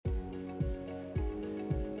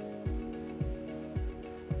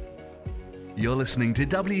You're listening to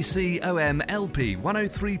WCOM LP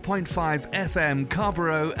 103.5 FM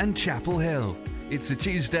Carborough and Chapel Hill. It's a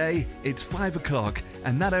Tuesday, it's 5 o'clock,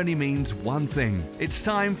 and that only means one thing. It's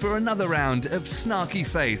time for another round of Snarky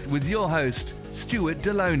Faith with your host, Stuart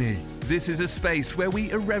Deloney. This is a space where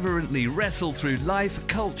we irreverently wrestle through life,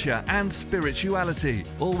 culture, and spirituality,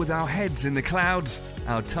 all with our heads in the clouds,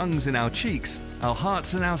 our tongues in our cheeks, our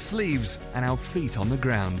hearts in our sleeves, and our feet on the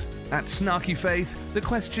ground. At Snarky Faith, the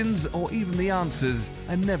questions or even the answers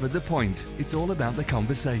are never the point. It's all about the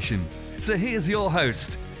conversation. So here's your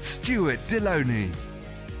host, Stuart Deloney.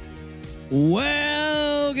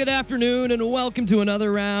 Well, good afternoon and welcome to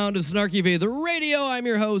another round of Snarky Faith Radio. I'm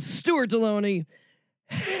your host, Stuart Deloney.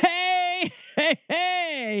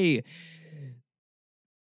 Hey!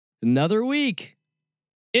 Another week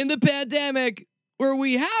in the pandemic where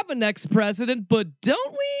we have a next president, but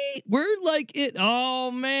don't we? We're like it.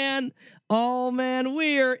 Oh man,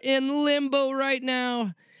 we're in limbo right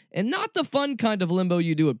now. And not the fun kind of limbo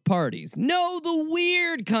you do at parties. No, the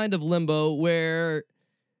weird kind of limbo where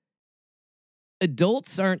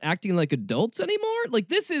adults aren't acting like adults anymore. Like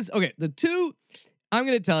this is, okay, I'm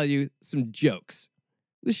going to tell you some jokes.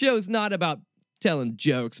 The show's not about telling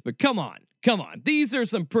jokes, but come on. These are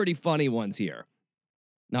some pretty funny ones here.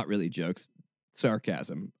 Not really jokes,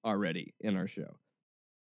 sarcasm already in our show.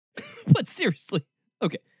 But seriously,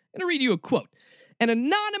 okay, I'm going to read you a quote. An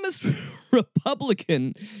anonymous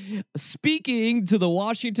Republican speaking to the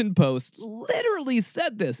Washington Post literally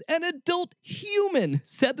said this. An adult human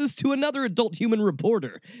said this to another adult human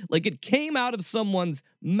reporter. Like it came out of someone's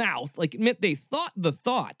mouth. Like it meant they thought the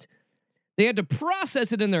thought. They had to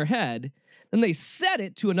process it in their head. Then they said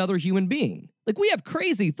it to another human being. Like we have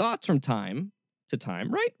crazy thoughts from time to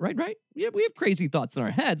time, right? Yeah, we have crazy thoughts in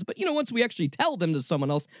our heads. But, once we actually tell them to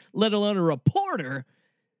someone else, let alone a reporter...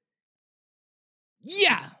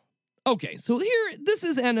 Yeah. Okay, so this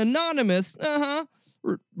is an anonymous,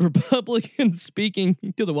 Republican speaking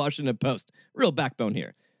to the Washington Post. Real backbone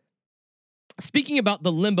here. Speaking about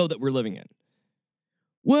the limbo that we're living in.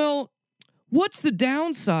 Well, what's the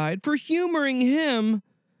downside for humoring him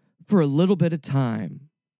for a little bit of time?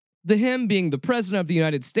 The him being the president of the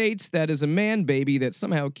United States, that is a man baby that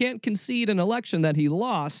somehow can't concede an election that he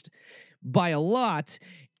lost by a lot,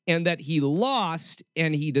 and that he lost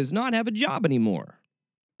and he does not have a job anymore.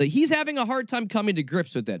 He's having a hard time coming to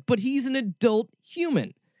grips with that, but he's an adult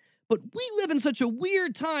human. But we live in such a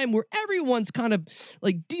weird time where everyone's kind of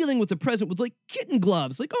like dealing with the president with like kitten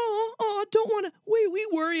gloves. Like, don't want to, we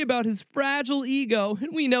worry about his fragile ego. And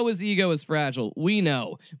we know his ego is fragile. We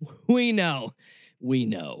know.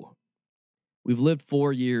 We've lived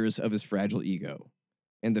 4 years of his fragile ego.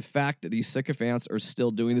 And the fact that these sycophants are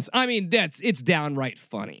still doing this, it's downright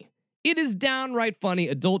funny. It is downright funny.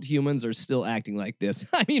 Adult humans are still acting like this.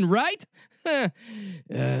 Right?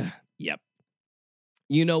 Yep.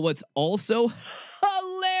 You know what's also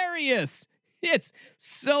hilarious? It's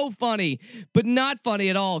so funny, but not funny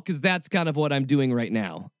at all, because that's kind of what I'm doing right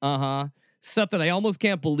now. Stuff that I almost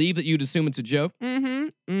can't believe that you'd assume it's a joke.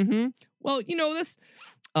 Well, this,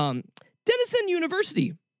 Denison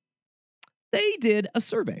University, they did a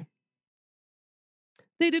survey.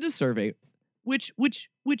 Which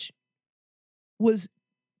was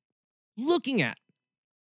looking at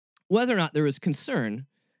whether or not there was concern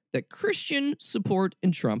that Christian support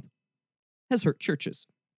in Trump has hurt churches.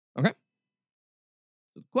 Okay?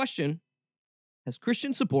 The question, has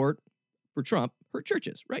Christian support for Trump hurt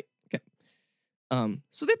churches, right? Okay.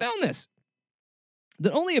 So they found this,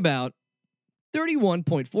 that only about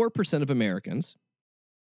 31.4% of Americans,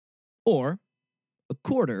 or a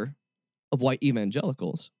quarter of white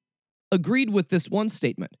evangelicals, agreed with this one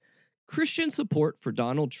statement. Christian support for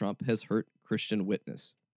Donald Trump has hurt Christian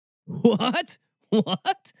witness. What?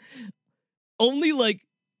 Only with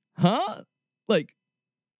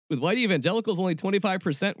white evangelicals, only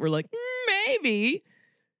 25% were like, maybe.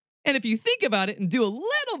 And if you think about it and do a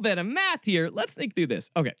little bit of math here, let's think through this.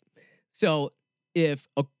 Okay, so if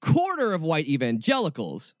a quarter of white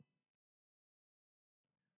evangelicals,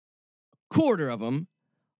 a quarter of them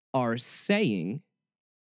are saying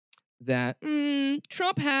that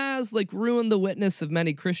Trump has ruined the witness of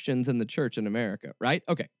many Christians in the church in America, right?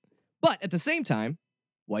 Okay. But at the same time,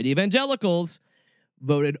 white evangelicals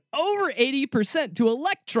voted over 80% to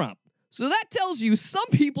elect Trump. So that tells you some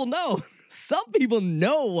people know. Some people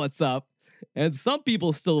know what's up, and some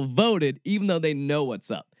people still voted even though they know what's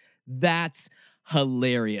up. That's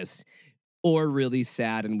hilarious, or really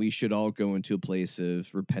sad, and we should all go into a place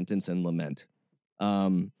of repentance and lament.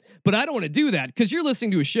 But I don't want to do that because you're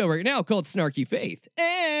listening to a show right now called Snarky Faith.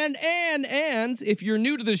 And if you're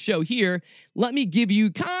new to the show here, let me give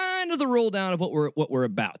you kind of the roll down of what we're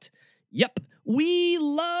about. Yep, we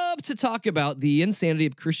love to talk about the insanity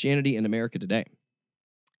of Christianity in America today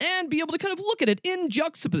and be able to kind of look at it in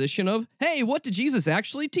juxtaposition of, hey, what did Jesus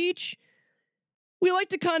actually teach? We like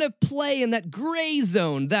to kind of play in that gray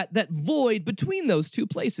zone, that void between those two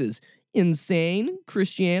places. Insane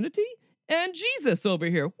Christianity and Jesus over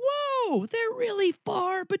here. Whoa, they're really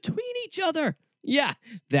far between each other. Yeah,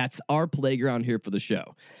 that's our playground here for the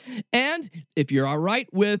show. And if you're all right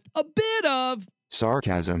with a bit of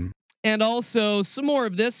sarcasm and also some more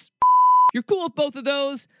of this, you're cool with both of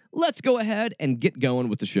those, let's go ahead and get going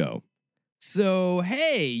with the show. So,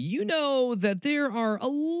 hey, you know that there are a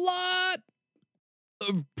lot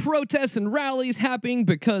of protests and rallies happening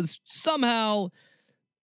because somehow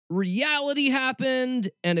reality happened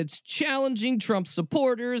and it's challenging Trump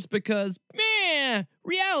supporters because, man,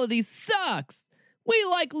 reality sucks. We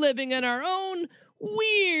like living in our own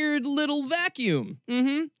weird little vacuum.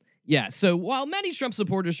 Yeah, so while many Trump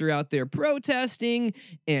supporters are out there protesting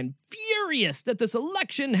and furious that this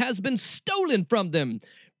election has been stolen from them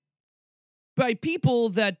by people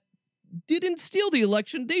that didn't steal the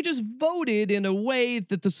election, they just voted in a way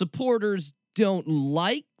that the supporters don't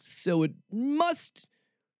like, so it must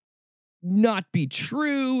not be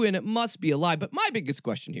true and it must be a lie. But my biggest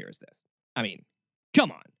question here is this. I mean,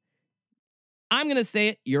 come on. I'm going to say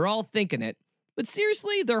it. You're all thinking it. But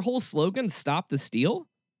seriously, their whole slogan, Stop the Steal?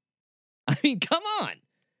 I mean, come on.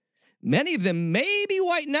 Many of them may be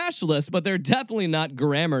white nationalists, but they're definitely not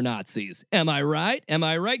grammar Nazis. Am I right? Am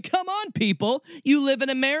I right? Come on, people. You live in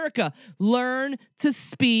America. Learn to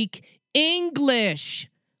speak English.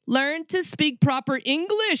 Learn to speak proper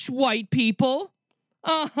English, white people.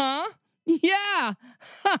 Uh-huh. Yeah.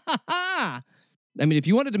 Ha ha ha. I mean, if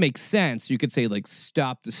you wanted to make sense, you could say, like,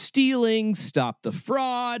 stop the stealing, stop the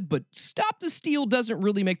fraud, but stop the steal doesn't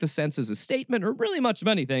really make the sense as a statement or really much of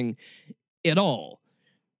anything at all.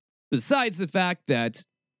 Besides the fact that,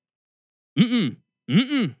 I'm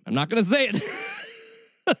not going to say it.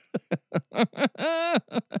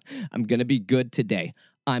 I'm going to be good today.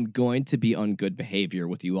 I'm going to be on good behavior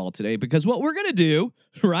with you all today because what we're going to do,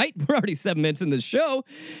 right? We're already 7 minutes in this show.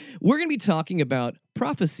 We're going to be talking about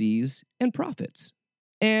prophecies and prophets.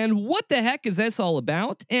 And what the heck is this all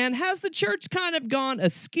about? And has the church kind of gone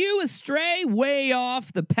astray, way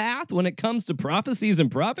off the path when it comes to prophecies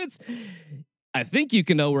and prophets? I think you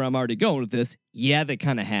can know where I'm already going with this. Yeah, they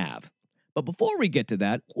kind of have. But before we get to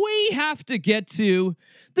that, we have to get to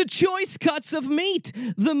the choice cuts of meat,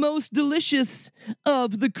 the most delicious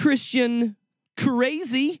of the Christian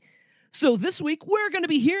crazy. So this week, we're going to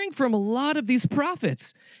be hearing from a lot of these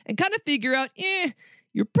prophets and kind of figure out,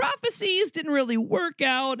 your prophecies didn't really work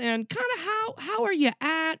out, and kind of how are you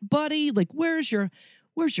at, buddy? Like, where's your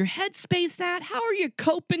headspace at? How are you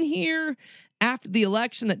coping here after the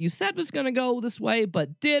election that you said was going to go this way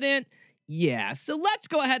but didn't? Yeah, so let's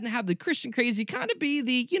go ahead and have the Christian crazy kind of be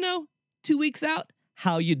the, 2 weeks out,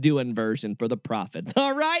 how you doing version for the prophets.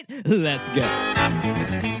 All right, let's go.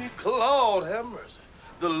 Lord have mercy.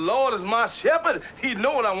 The Lord is my shepherd. He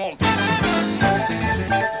know what I want.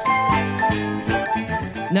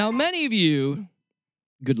 Now, many of you,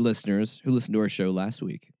 good listeners, who listened to our show last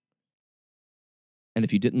week, and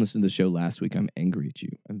if you didn't listen to the show last week, I'm angry at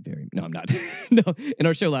you. No, I'm not. No, in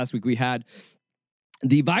our show last week, we had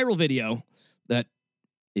the viral video that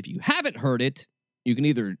if you haven't heard it, you can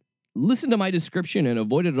either listen to my description and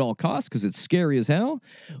avoid it at all costs because it's scary as hell,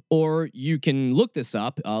 or you can look this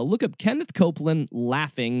up. Look up Kenneth Copeland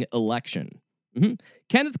laughing election.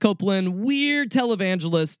 Kenneth Copeland, weird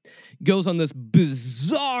televangelist, goes on this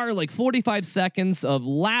bizarre, 45 seconds of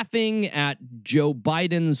laughing at Joe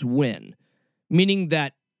Biden's win, meaning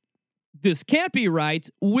that this can't be right.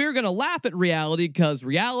 We're going to laugh at reality because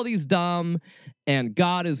reality's dumb and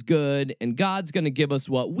God is good and God's going to give us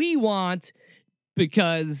what we want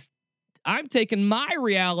because I'm taking my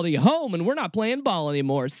reality home and we're not playing ball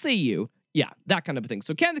anymore. See you. Yeah, that kind of thing.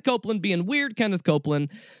 So Kenneth Copeland, being weird Kenneth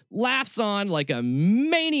Copeland, laughs on like a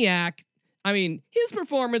maniac. I mean, his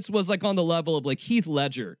performance was on the level of Heath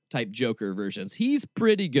Ledger type Joker versions. He's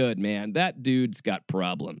pretty good, man. That dude's got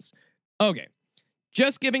problems. Okay.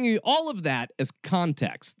 Just giving you all of that as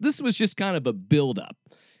context. This was just kind of a build-up.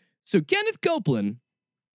 So Kenneth Copeland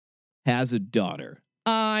has a daughter.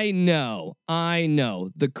 I know.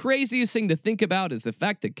 The craziest thing to think about is the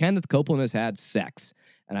fact that Kenneth Copeland has had sex.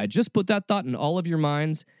 And I just put that thought in all of your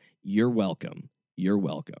minds. You're welcome. You're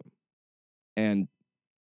welcome. And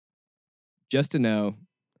just to know,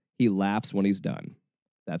 he laughs when he's done.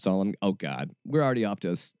 That's all I'm. Oh God, we're already off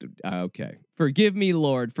to us. Okay, forgive me,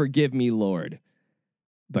 Lord. Forgive me, Lord.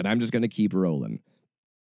 But I'm just gonna keep rolling.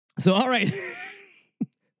 So all right.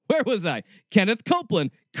 Where was I? Kenneth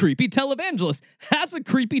Copeland, creepy televangelist, has a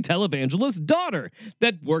creepy televangelist daughter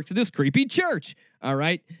that works at this creepy church. All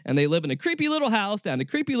right. And they live in a creepy little house down a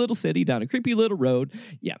creepy little city, down a creepy little road.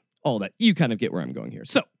 Yeah, all that. You kind of get where I'm going here.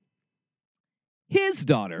 So his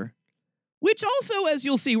daughter, which also, as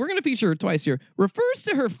you'll see, we're going to feature her twice here, refers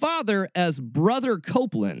to her father as Brother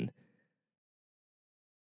Copeland.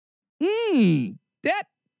 It's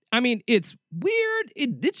weird.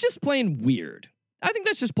 It's just plain weird. I think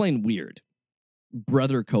that's just plain weird.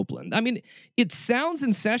 Brother Copeland. I mean, it sounds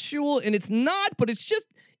incestual, and it's not, but it's just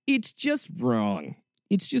wrong.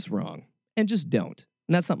 It's just wrong. And just don't.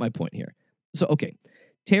 And that's not my point here. So, okay.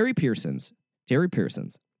 Terry Pearsons, Kenneth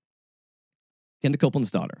Copeland's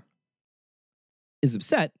daughter, is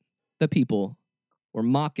upset that people were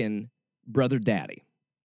mocking Brother Daddy.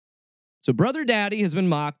 So Brother Daddy has been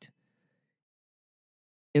mocked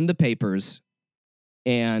in the papers,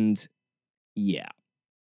 and yeah.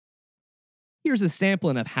 Here's a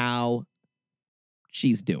sampling of how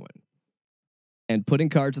she's doing. And putting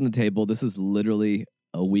cards on the table, this is literally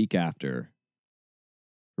a week after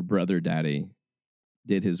her Brother Daddy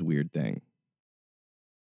did his weird thing.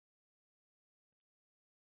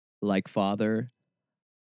 Like father,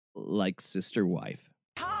 like sister wife.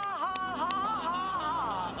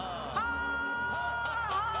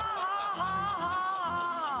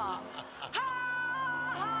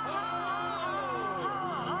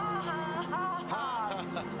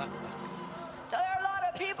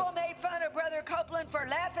 Copeland for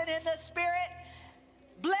laughing in the spirit.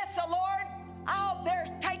 Bless the Lord. Oh, they're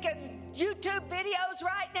taking YouTube videos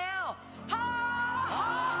right now. Ha, ha,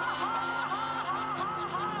 ha, ha,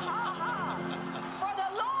 ha, ha, ha, ha. For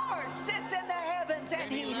the Lord sits in the heavens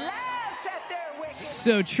and he laughs at their wickedness.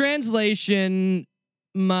 So translation,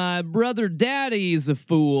 my Brother Daddy's a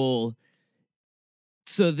fool.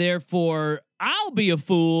 So therefore, I'll be a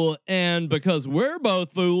fool. And because we're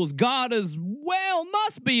both fools, God as well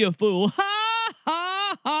must be a fool. Ha!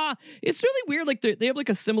 Ha ha! It's really weird. Like they have like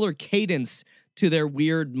a similar cadence to their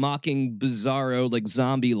weird, mocking, bizarro, like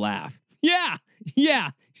zombie laugh. Yeah.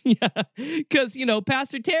 Because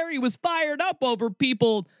Pastor Terry was fired up over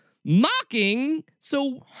people mocking.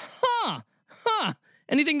 So,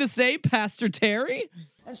 anything to say, Pastor Terry?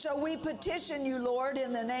 And so we petition you, Lord,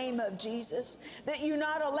 in the name of Jesus, that you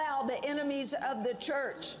not allow the enemies of the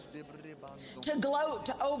church to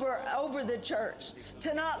gloat over the church,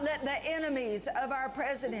 to not let the enemies of our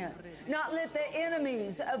president, not let the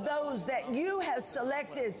enemies of those that you have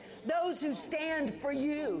selected, those who stand for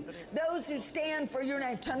you, those who stand for your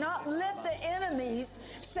name, to not let the enemies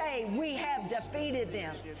say we have defeated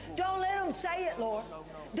them. Don't let them say it, Lord.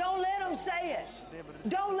 Don't let them say it.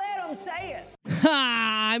 Don't let them say it.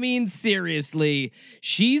 I mean, seriously,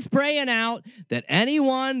 she's praying out that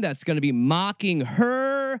anyone that's going to be mocking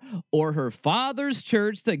her or her father's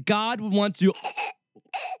church, that God would want to...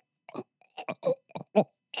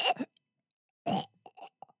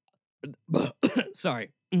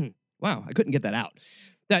 Sorry. Wow, I couldn't get that out.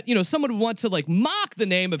 That, someone would want to, mock the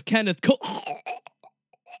name of Kenneth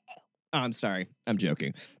I'm sorry. I'm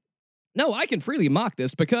joking. No, I can freely mock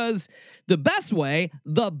this because the best way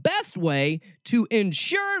to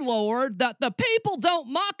ensure, Lord, that the people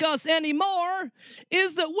don't mock us anymore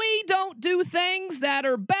is that we don't do things that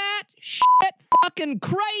are bat shit fucking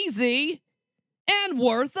crazy and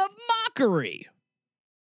worth of mockery.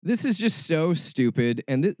 This is just so stupid,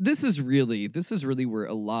 and this is really where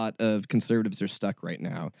a lot of conservatives are stuck right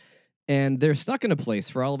now. And they're stuck in a place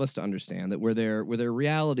for all of us to understand that where their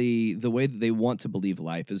reality, the way that they want to believe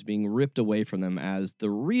life, is being ripped away from them as the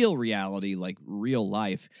real reality, like real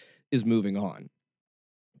life, is moving on.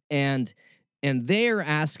 And they're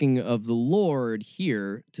asking of the Lord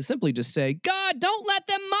here to simply just say, God, don't let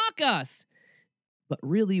them mock us. But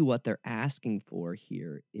really what they're asking for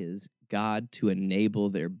here is God to enable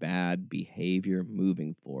their bad behavior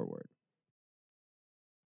moving forward.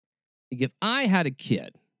 If I had a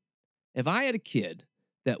kid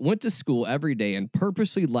that went to school every day and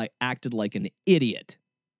purposely acted like an idiot,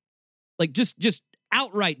 like just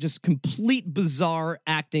outright, just complete bizarre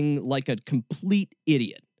acting like a complete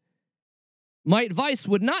idiot, my advice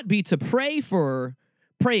would not be to pray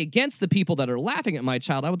against the people that are laughing at my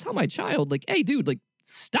child. I would tell my child, hey, dude,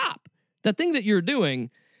 stop. That thing that you're doing,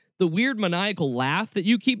 the weird maniacal laugh that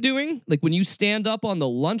you keep doing, like when you stand up on the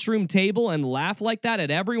lunchroom table and laugh like that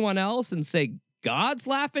at everyone else and say, God's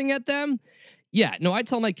laughing at them? Yeah, no, I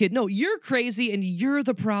tell my kid, no, you're crazy and you're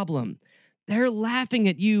the problem. They're laughing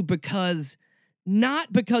at you because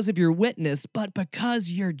not because of your witness, but because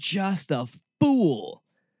you're just a fool.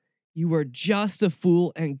 You are just a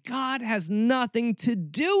fool, and God has nothing to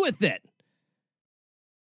do with it.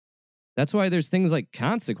 That's why there's things like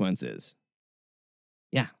consequences.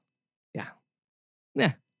 Yeah.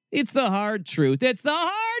 It's the hard truth. It's the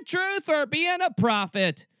hard truth for being a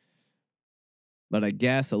prophet. But I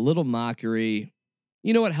guess a little mockery.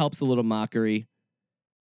 You know what helps a little mockery?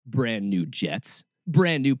 Brand new jets.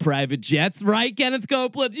 Brand new private jets, right, Kenneth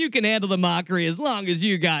Copeland? You can handle the mockery as long as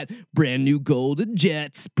you got brand new golden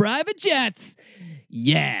jets, private jets.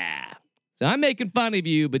 Yeah. So I'm making fun of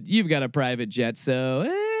you, but you've got a private jet, so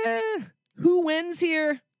who wins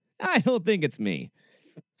here? I don't think it's me.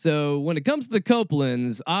 So when it comes to the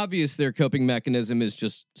Copelands, obvious their coping mechanism is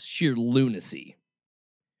just sheer lunacy.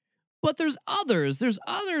 But there's others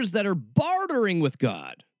that are bartering with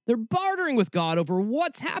God. They're bartering with God over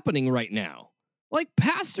what's happening right now. Like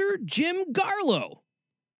Pastor Jim Garlow.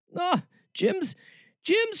 Jim's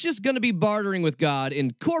just going to be bartering with God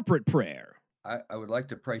in corporate prayer. I would like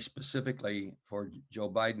to pray specifically for Joe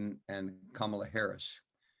Biden and Kamala Harris.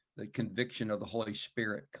 The conviction of the Holy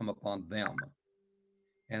Spirit come upon them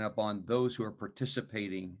and upon those who are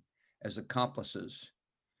participating as accomplices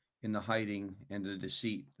in the hiding and the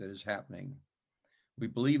deceit that is happening. We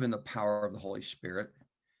believe in the power of the Holy Spirit,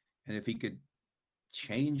 and if he could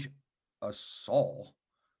change a Saul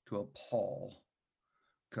to a Paul,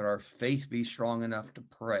 could our faith be strong enough to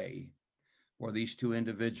pray for these two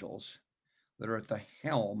individuals that are at the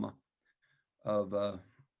helm of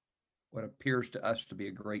what appears to us to be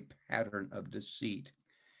a great pattern of deceit?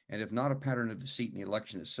 And if not a pattern of deceit in the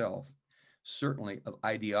election itself, certainly of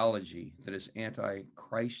ideology that is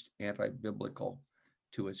anti-Christ, anti-biblical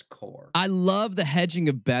to its core. I love the hedging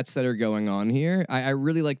of bets that are going on here. I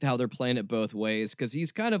really like how they're playing it both ways, because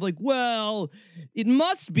he's kind of like, well, it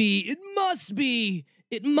must be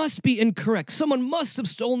incorrect. Someone must have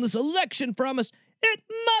stolen this election from us. It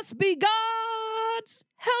must be God's.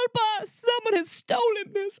 Help us. Someone has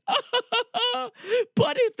stolen this.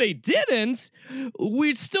 But if they didn't,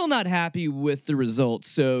 we're still not happy with the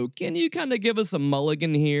results. So can you kind of give us a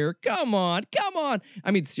mulligan here? Come on.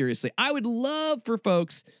 I mean, seriously, I would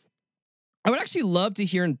actually love to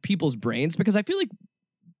hear in people's brains, because I feel like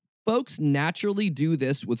folks naturally do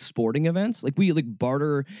this with sporting events. Like we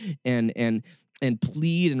barter and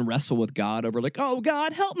plead and wrestle with God over like, oh,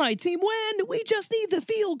 God, help my team win. We just need the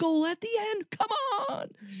field goal at the end. Come on.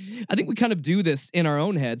 I think we kind of do this in our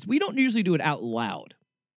own heads. We don't usually do it out loud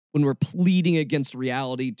when we're pleading against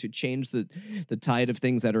reality to change the tide of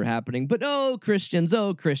things that are happening. But Christians.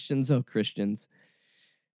 You've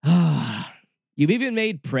even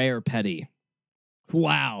made prayer petty.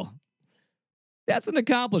 Wow. That's an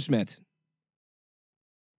accomplishment.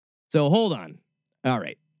 So hold on. All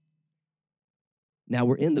right. Now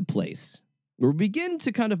we're in the place where we begin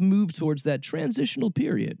to kind of move towards that transitional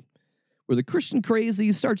period where the Christian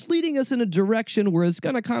crazy starts leading us in a direction where it's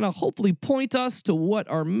going to kind of hopefully point us to what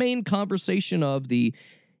our main conversation of the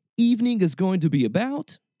evening is going to be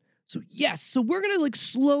about. So we're going to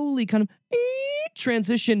slowly kind of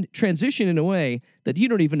transition in a way that you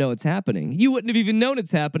don't even know it's happening. You wouldn't have even known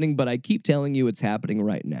it's happening, but I keep telling you it's happening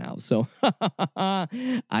right now. So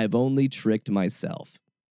I've only tricked myself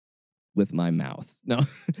with my mouth. No.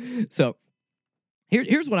 So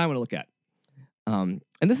here's what I want to look at. And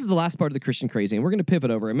this is the last part of the Christian crazy, and we're going to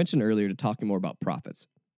pivot over. I mentioned earlier to talking more about prophets.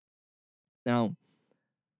 Now,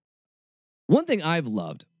 one thing I've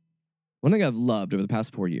loved over the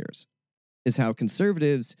past 4 years is how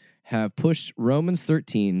conservatives have pushed Romans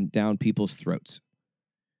 13 down people's throats.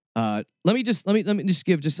 Let me just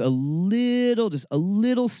give just a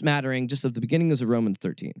little smattering just of the beginnings of Romans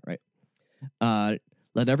 13, right?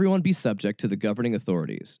 Let everyone be subject to the governing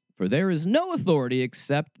authorities, for there is no authority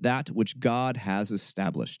except that which God has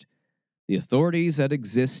established. The authorities that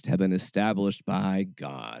exist have been established by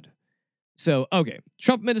God. So, okay,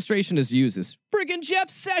 Trump administration has used this. Friggin' Jeff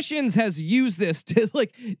Sessions has used this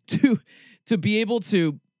to be able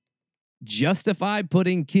to justify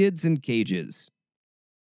putting kids in cages.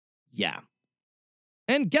 Yeah.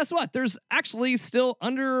 And guess what? There's actually still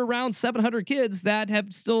around 700 kids that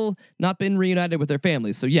have still not been reunited with their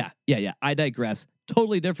families. So yeah. I digress.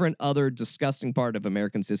 Totally different, other disgusting part of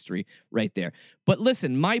Americans' history right there. But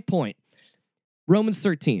listen, my point, Romans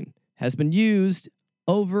 13 has been used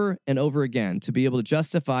over and over again to be able to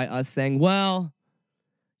justify us saying, well,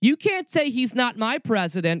 you can't say he's not my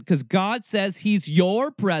president because God says he's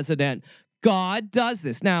your president. God does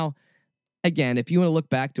this. Now, again, if you want to look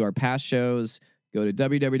back to our past shows, Go to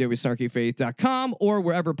www.snarkyfaith.com or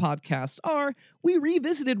wherever podcasts are. We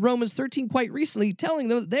revisited Romans 13 quite recently, telling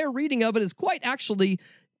them that their reading of it is quite actually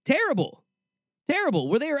terrible. Terrible,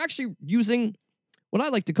 where they are actually using what I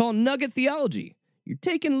like to call nugget theology. You're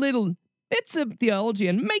taking little bits of theology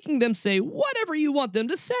and making them say whatever you want them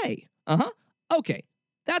to say. Okay,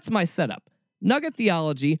 that's my setup. Nugget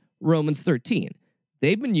theology, Romans 13.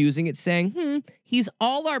 They've been using it saying, he's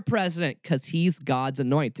all our president because he's God's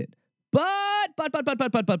anointed. But,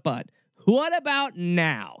 what about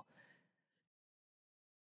now?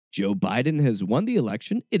 Joe Biden has won the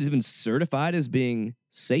election. It has been certified as being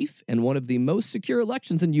safe and one of the most secure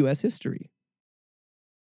elections in U.S. history.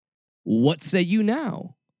 What say you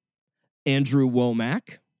now, Andrew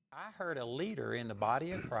Womack? I heard a leader in the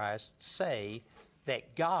body of Christ say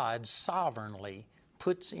that God sovereignly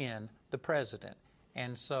puts in the president.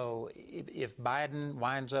 And so if Biden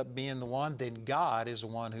winds up being the one, then God is the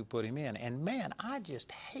one who put him in. And man, I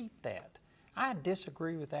just hate that. I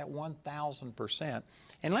disagree with that 1,000%.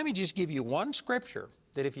 And let me just give you one scripture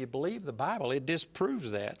that if you believe the Bible, it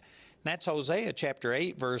disproves that. And that's Hosea chapter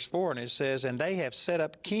 8, verse 4. And it says, and they have set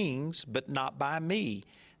up kings, but not by me.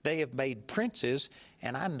 They have made princes,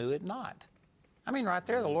 and I knew it not. I mean, right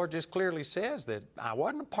there, the Lord just clearly says that I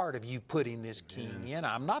wasn't a part of you putting this king in.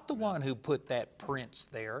 I'm not the one who put that prince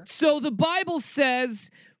there. So the Bible says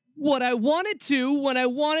what I wanted to when I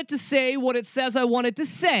wanted to say what it says I wanted to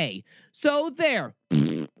say. So there.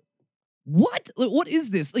 What? What is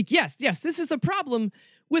this? Yes, this is the problem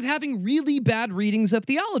with having really bad readings of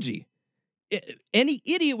theology. Any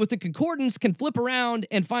idiot with a concordance can flip around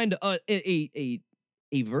and find a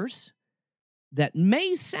verse that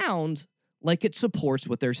may sound like it supports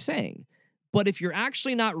what they're saying. But if you're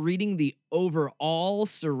actually not reading the overall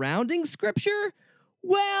surrounding scripture,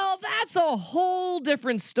 well, that's a whole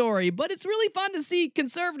different story. But it's really fun to see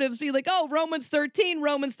conservatives be like, oh, Romans 13.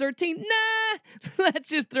 Nah, let's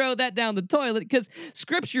just throw that down the toilet because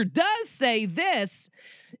scripture does say this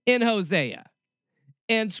in Hosea.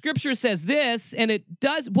 And scripture says this, and it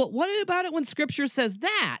does. But what about it when scripture says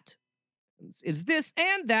that? Is this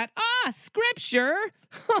and that? Scripture.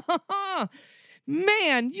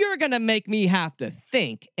 Man, you're going to make me have to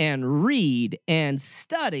think and read and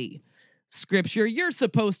study. Scripture, you're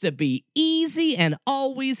supposed to be easy and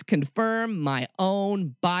always confirm my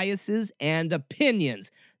own biases and opinions.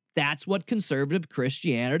 That's what conservative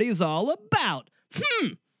Christianity is all about.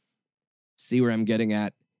 See where I'm getting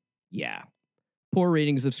at? Yeah. Poor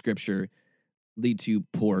readings of Scripture lead to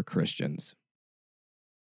poor Christians.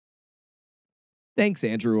 Thanks,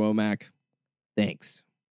 Andrew Womack. Thanks.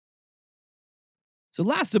 So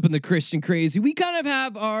last up in the Christian Crazy, we kind of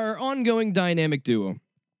have our ongoing dynamic duo.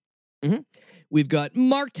 We've got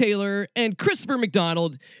Mark Taylor and Christopher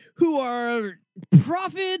McDonald, who are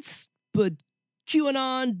prophets, but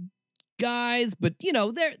QAnon guys, but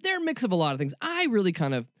they're a mix of a lot of things. They're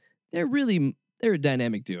a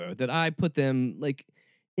dynamic duo that I put them like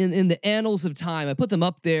in the annals of time. I put them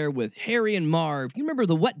up there with Harry and Marv. You remember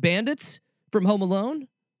the Wet Bandits from Home Alone?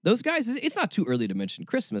 Those guys, it's not too early to mention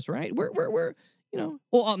Christmas, right? We're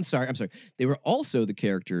I'm sorry. They were also the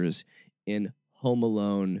characters in Home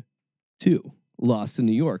Alone 2, Lost in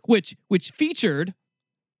New York, which featured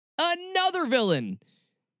another villain,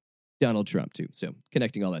 Donald Trump, too. So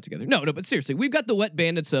connecting all that together. No, but seriously, we've got the Wet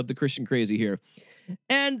Bandits of the Christian Crazy here.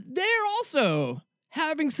 And they're also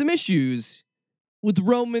having some issues with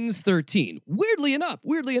Romans 13. Weirdly enough.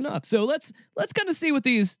 So let's kind of see what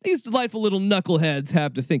these delightful little knuckleheads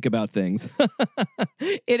have to think about things.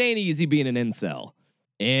 It ain't easy being an incel.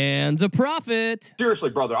 And a prophet.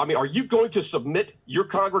 Seriously, brother, are you going to submit your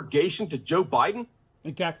congregation to Joe Biden?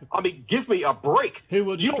 Exactly. Give me a break. Who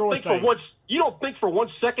will destroy faith? You don't think for 1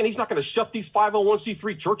 second he's not going to shut these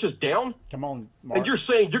 501c3 churches down? Come on, Mark. And you're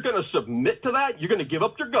saying you're going to submit to that? You're going to give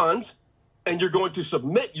up your guns, and you're going to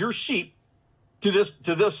submit your sheep to this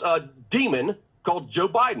demon called Joe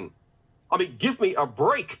Biden. Give me a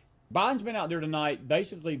break. Biden's been out there tonight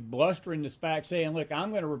basically blustering this fact, saying, look, I'm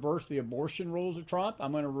going to reverse the abortion rules of Trump.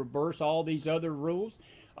 I'm going to reverse all these other rules.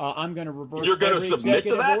 I'm going to reverse every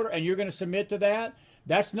executive order, and you're going to submit to that.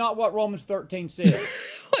 That's not what Romans 13 says.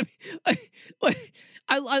 I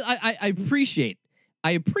appreciate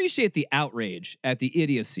the outrage at the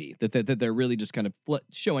idiocy that they're really just kind of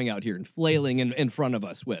showing out here and flailing in front of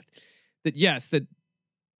us with. That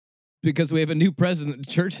because we have a new president,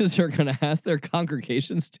 churches are going to ask their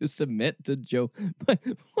congregations to submit to Joe. But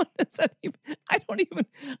what does that even?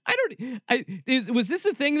 Was this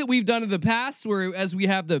a thing that we've done in the past where as we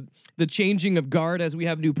have the changing of guard, as we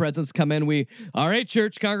have new presidents come in, all right,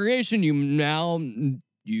 church congregation, you now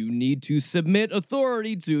you need to submit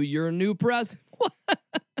authority to your new president.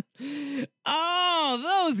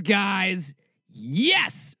 Oh, those guys.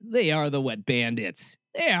 Yes, they are the wet bandits.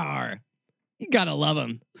 They are. You gotta love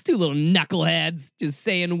them. Those two little knuckleheads just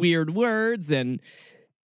saying weird words and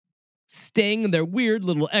staying in their weird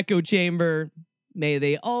little echo chamber. May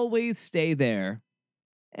they always stay there.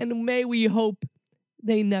 And may we hope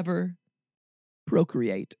they never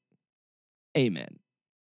procreate. Amen.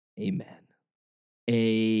 Amen.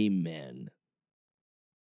 Amen.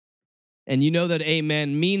 And you know that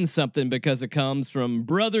amen means something because it comes from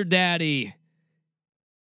Brother Daddy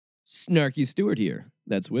Snarky Stewart here.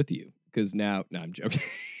 That's with you. Because now I'm joking.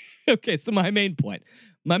 Okay, so my main point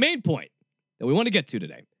that we want to get to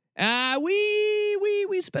today.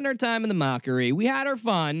 We spent our time in the mockery. We had our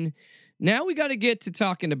fun. Now we got to get to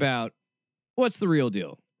talking about what's the real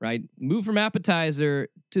deal, right? Move from appetizer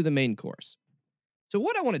to the main course. So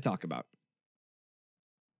what I want to talk about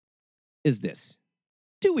is this.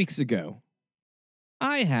 2 weeks ago,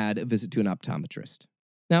 I had a visit to an optometrist.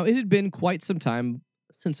 Now, it had been quite some time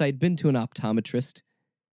since I'd been to an optometrist.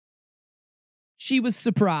 She was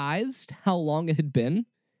surprised how long it had been.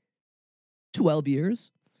 12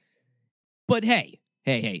 years. But hey,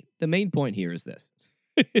 the main point here is this,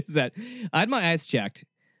 is that I had my eyes checked,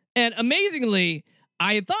 and amazingly,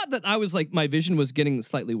 I thought that I was like, my vision was getting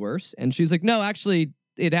slightly worse, and she's like, no, actually,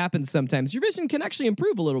 it happens sometimes. Your vision can actually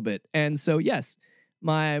improve a little bit. And so, yes,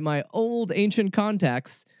 my old ancient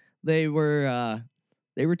contacts, they were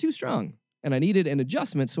too strong, and I needed an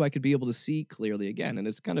adjustment so I could be able to see clearly again. And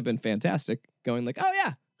it's kind of been fantastic going like,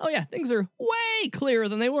 oh yeah, things are way clearer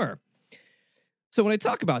than they were. So when I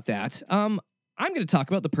talk about that, I'm going to talk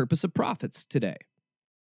about the purpose of prophets today.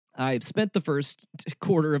 I've spent the first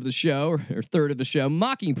quarter of the show, or third of the show,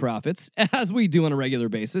 mocking prophets, as we do on a regular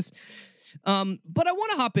basis. But I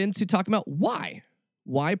want to hop into talking about why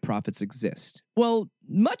prophets exist. Well,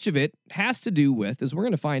 much of it has to do with, as we're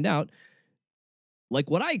going to find out, like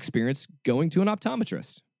what I experienced going to an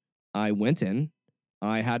optometrist. I went in,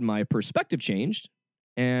 I had my perspective changed,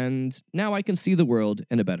 and now I can see the world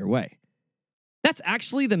in a better way. That's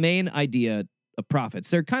actually the main idea of prophets.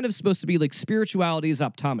 They're kind of supposed to be like spirituality's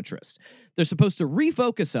optometrists. They're supposed to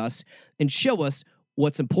refocus us and show us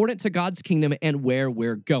what's important to God's kingdom and where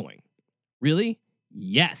we're going. Really?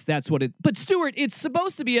 Yes, that's what it... But Stuart, it's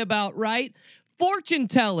supposed to be about, right? Fortune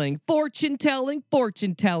telling.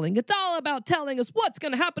 It's all about telling us what's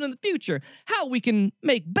going to happen in the future, how we can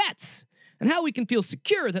make bets, and how we can feel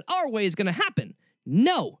secure that our way is going to happen.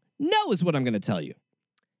 No is what I'm going to tell you.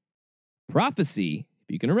 Prophecy,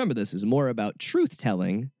 if you can remember this, is more about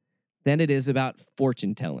truth-telling than it is about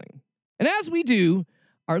fortune-telling. And as we do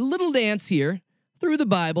our little dance here through the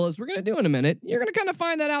Bible, as we're going to do in a minute, you're going to kind of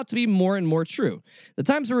find that out to be more and more true. The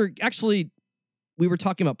times we were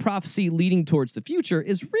talking about prophecy leading towards the future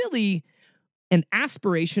is really an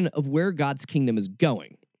aspiration of where God's kingdom is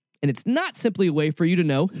going. And it's not simply a way for you to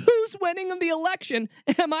know who's winning in the election.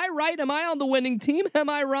 Am I right? Am I on the winning team? Am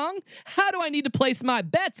I wrong? How do I need to place my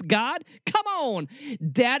bets, God? Come on.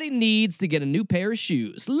 Daddy needs to get a new pair of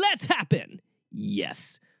shoes. Let's happen.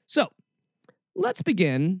 Yes. So let's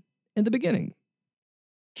begin in the beginning.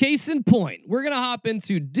 Case in point, we're going to hop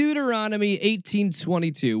into Deuteronomy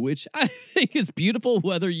 18:22, which I think is beautiful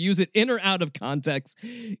whether you use it in or out of context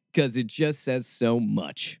because it just says so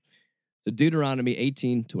much. So Deuteronomy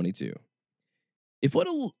 18:22. If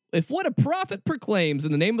what a prophet proclaims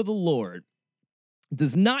in the name of the Lord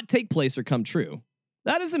does not take place or come true,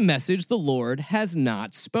 that is a message the Lord has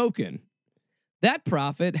not spoken. That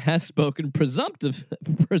prophet has spoken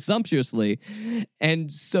presumptuously,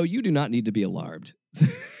 and so you do not need to be alarmed.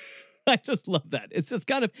 I just love that. It's just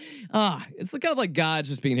kind of, it's kind of like God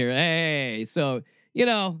just being here. Hey, so,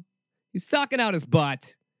 he's talking out his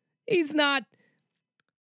butt. He's not.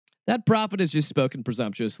 That prophet has just spoken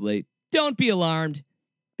presumptuously. Don't be alarmed.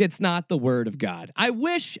 It's not the word of God. I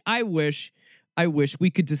wish we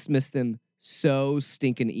could dismiss them so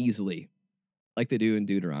stinking easily like they do in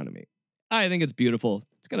Deuteronomy. I think it's beautiful.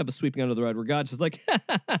 It's kind of a sweeping under the rug where God's just like,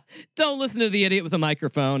 don't listen to the idiot with a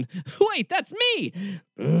microphone. Wait, that's me.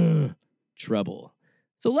 Ugh, trouble.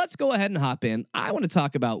 So let's go ahead and hop in. I want to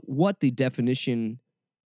talk about what the definition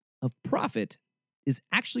of prophet is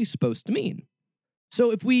actually supposed to mean.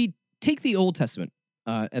 So if we take the Old Testament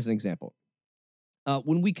as an example,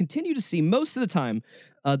 when we continue to see most of the time,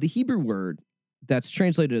 the Hebrew word that's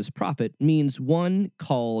translated as prophet means one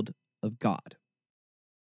called of God.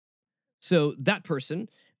 So that person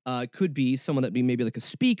could be someone that be maybe like a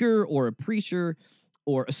speaker or a preacher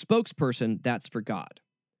or a spokesperson that's for God.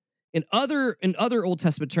 In other Old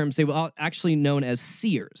Testament terms, they were actually known as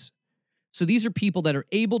seers. So these are people that are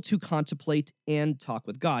able to contemplate and talk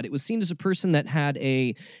with God. It was seen as a person that had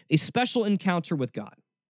a special encounter with God.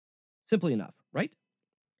 Simply enough, right?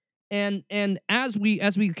 And as we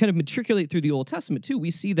kind of matriculate through the Old Testament too, we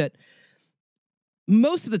see that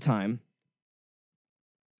most of the time,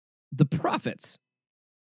 the prophets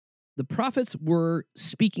were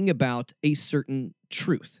speaking about a certain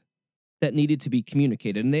truth that needed to be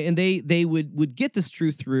communicated, and they would get this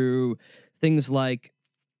truth through things like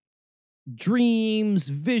dreams,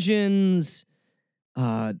 visions.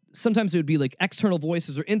 Sometimes it would be like external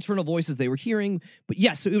voices or internal voices they were hearing. But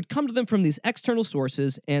yes, so it would come to them from these external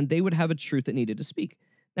sources, and they would have a truth that needed to speak.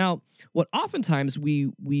 Now, what oftentimes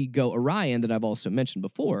we go awry in, that I've also mentioned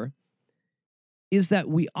before, is that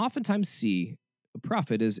we oftentimes see a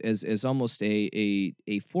prophet as almost a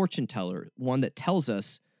fortune teller, one that tells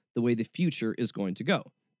us the way the future is going to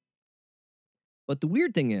go. But the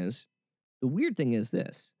weird thing is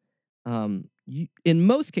this. In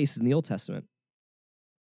most cases in the Old Testament,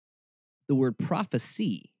 the word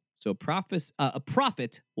prophecy, so a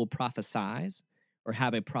prophet will prophesize or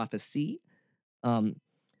have a prophecy, and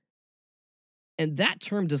that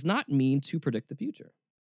term does not mean to predict the future.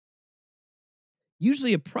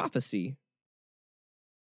 Usually a prophecy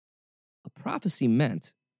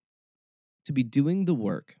meant to be doing the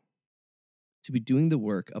work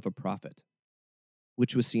of a prophet,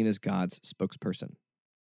 which was seen as God's spokesperson.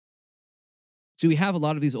 So we have a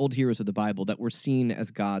lot of these old heroes of the Bible that were seen as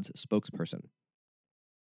God's spokesperson.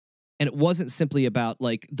 And it wasn't simply about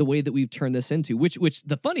like the way that we've turned this into, which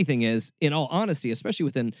the funny thing is, in all honesty, especially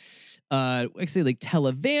within, like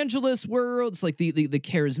televangelist worlds, like the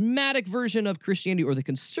charismatic version of Christianity or the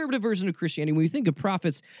conservative version of Christianity, when we think of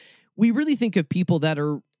prophets, we really think of people that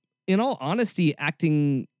are, in all honesty,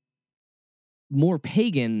 acting more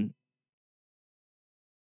pagan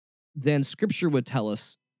than Scripture would tell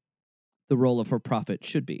us the role of a prophet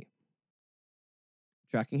should be.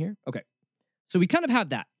 Tracking here? Okay. So we kind of have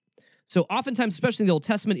that. So oftentimes, especially in the Old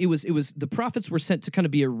Testament, it was the prophets were sent to kind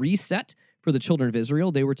of be a reset for the children of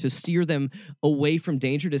Israel. They were to steer them away from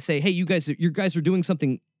danger, to say, hey, you guys are doing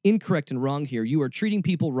something incorrect and wrong here. You are treating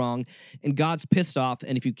people wrong, and God's pissed off,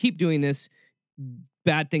 and if you keep doing this,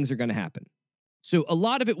 bad things are going to happen. So a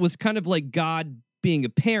lot of it was kind of like God being a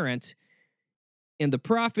parent, and the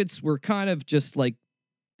prophets were kind of just like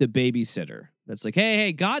the babysitter. That's like,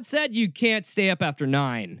 hey, God said you can't stay up after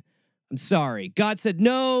 9. I'm sorry. God said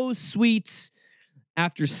no sweets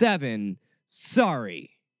after 7.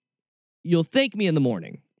 Sorry. You'll thank me in the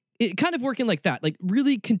morning. It kind of working like that, like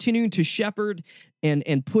really continuing to shepherd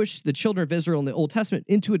and push the children of Israel in the Old Testament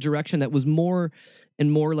into a direction that was more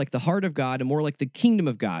and more like the heart of God and more like the kingdom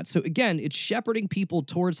of God. So again, it's shepherding people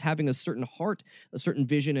towards having a certain heart, a certain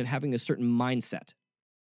vision, and having a certain mindset.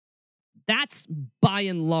 That's by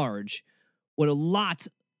and large what a lot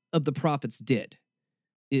of the prophets did.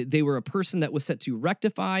 They were a person that was set to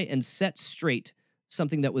rectify and set straight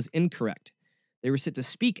something that was incorrect. They were set to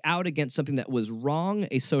speak out against something that was wrong,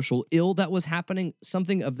 a social ill that was happening,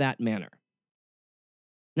 something of that manner.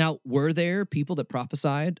 Now, were there people that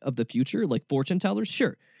prophesied of the future, like fortune tellers?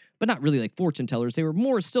 Sure, but not really like fortune tellers. They were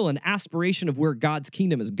more still an aspiration of where God's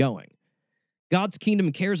kingdom is going. God's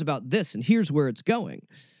kingdom cares about this, and here's where it's going.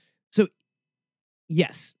 So,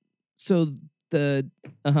 yes. So the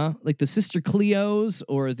Sister Cleos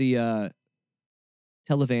or the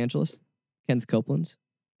televangelist, Kenneth Copeland's,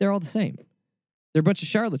 they're all the same. They're a bunch of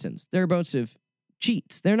charlatans. They're a bunch of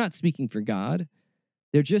cheats. They're not speaking for God.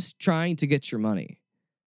 They're just trying to get your money.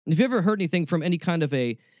 And if you ever heard anything from any kind of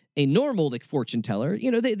a normal like fortune teller,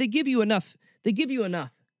 they give you enough. They give you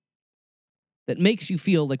enough that makes you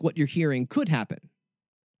feel like what you're hearing could happen.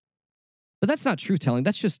 But that's not truth telling.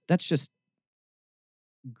 That's just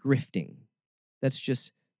grifting. That's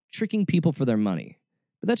just tricking people for their money.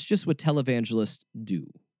 But that's just what televangelists do.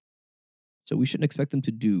 So we shouldn't expect them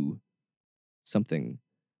to do something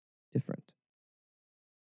different.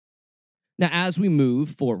 Now, as we move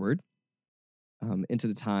forward into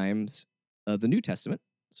the times of the New Testament,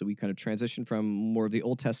 so we kind of transition from more of the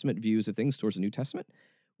Old Testament views of things towards the New Testament,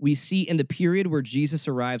 we see in the period where Jesus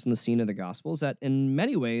arrives on the scene of the Gospels that in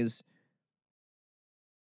many ways,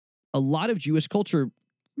 a lot of Jewish culture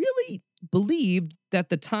really believed that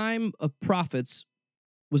the time of prophets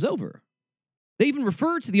was over. They even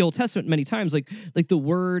refer to the Old Testament many times, like the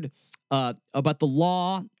word about the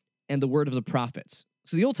law and the word of the prophets.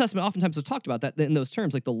 So the Old Testament oftentimes has talked about that in those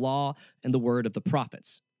terms, like the law and the word of the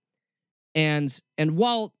prophets. And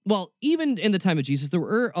while even in the time of Jesus, there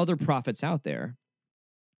were other prophets out there,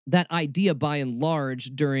 that idea by and large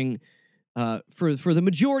during for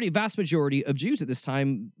the vast majority of Jews at this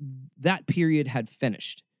time, that period had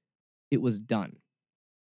finished. It was done.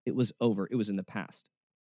 It was over. It was in the past.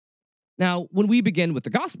 Now, when we begin with the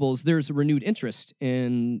Gospels, there's a renewed interest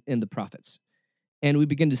in the prophets. And we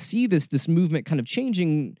begin to see this movement kind of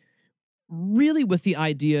changing really with the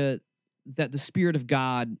idea that the Spirit of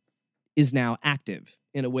God is now active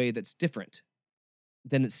in a way that's different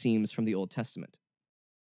than it seems from the Old Testament.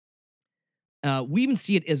 We even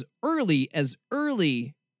see it as early as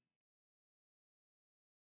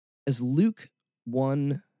Luke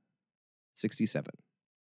 1:67.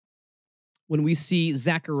 When we see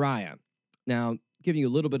Zechariah. Now, giving you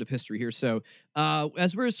a little bit of history here. So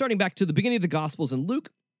as we're starting back to the beginning of the Gospels in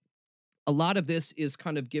Luke, a lot of this is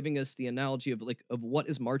kind of giving us the analogy of what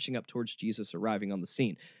is marching up towards Jesus arriving on the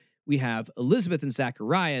scene. We have Elizabeth and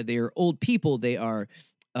Zechariah. They are old people. They are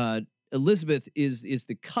Elizabeth is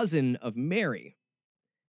the cousin of Mary,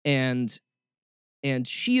 and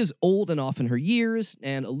she is old and off in her years.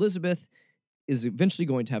 And Elizabeth is eventually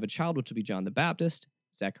going to have a child, which will be John the Baptist.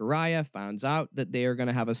 Zechariah finds out that they are going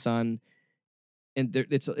to have a son, and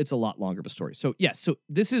it's a lot longer of a story. So yes, so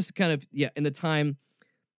this is kind of in the time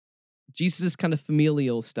Jesus' kind of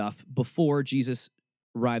familial stuff before Jesus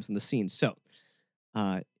arrives on the scene. So,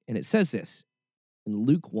 and it says this in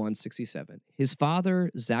Luke 1:67. His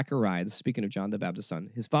father Zechariah, speaking of John the Baptist's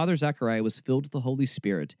son, his father Zechariah was filled with the Holy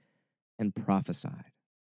Spirit and prophesied.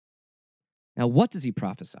 Now, what does he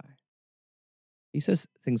prophesy? He says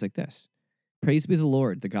things like this: "Praise be the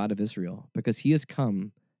Lord, the God of Israel, because he has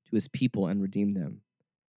come to his people and redeemed them.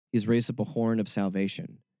 He has raised up a horn of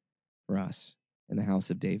salvation for us in the house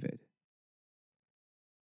of David."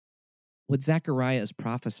 What Zechariah is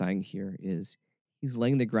prophesying here is he's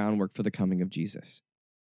laying the groundwork for the coming of Jesus.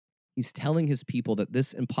 He's telling his people that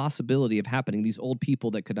this impossibility of happening, these old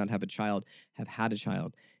people that could not have a child have had a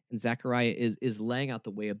child. And Zechariah is laying out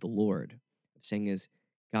the way of the Lord, saying is,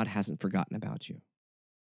 God hasn't forgotten about you.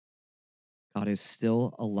 God is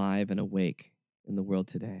still alive and awake in the world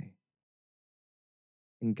today.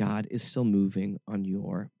 And God is still moving on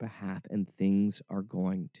your behalf, and things are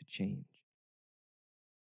going to change.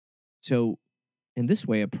 So, in this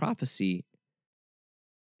way, a prophecy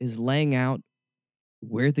is laying out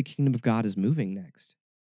where the kingdom of God is moving next.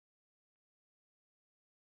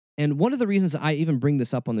 And one of the reasons I even bring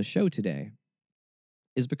this up on the show today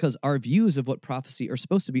is because our views of what prophecy are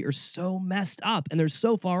supposed to be are so messed up, and they're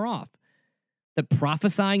so far off. That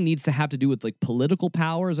prophesying needs to have to do with like political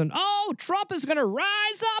powers and, oh, Trump is going to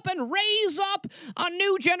rise up and raise up a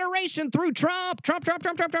new generation through Trump. Trump.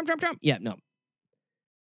 Yeah, no.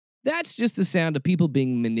 That's just the sound of people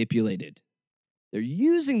being manipulated. They're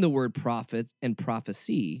using the word prophet and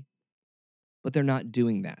prophecy, but they're not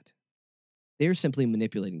doing that. They're simply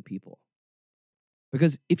manipulating people.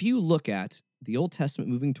 Because if you look at the Old Testament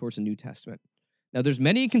moving towards the New Testament, now there's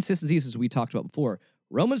many inconsistencies as we talked about before.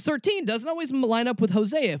 Romans 13 doesn't always line up with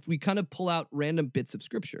Hosea if we kind of pull out random bits of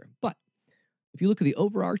scripture. But if you look at the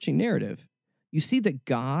overarching narrative, you see that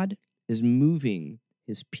God is moving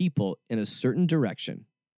his people in a certain direction,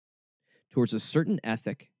 towards a certain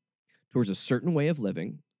ethic, towards a certain way of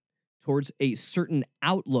living, towards a certain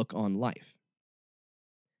outlook on life.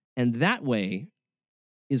 And that way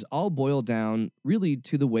is all boiled down really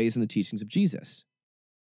to the ways and the teachings of Jesus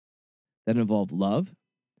that involve love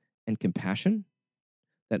and compassion,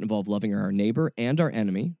 that involve loving our neighbor and our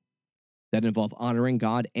enemy, that involve honoring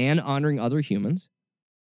God and honoring other humans.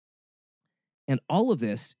 And all of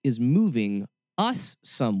this is moving us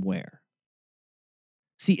somewhere.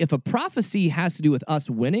 See, if a prophecy has to do with us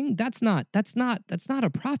winning, that's not a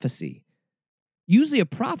prophecy. Usually a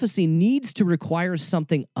prophecy needs to require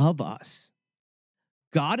something of us.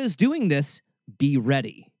 God is doing this, be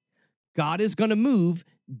ready. God is going to move,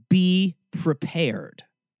 be prepared.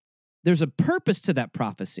 There's a purpose to that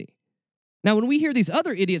prophecy. Now, when we hear these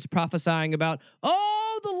other idiots prophesying about,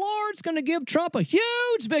 oh, the Lord's going to give Trump a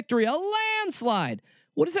huge victory, a landslide,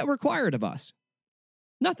 what is that required of us?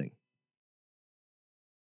 Nothing.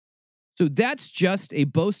 So that's just a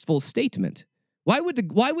boastful statement. Why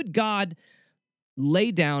would God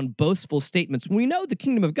lay down boastful statements when we know the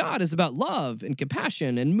kingdom of God is about love and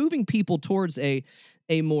compassion and moving people towards a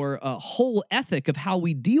more whole ethic of how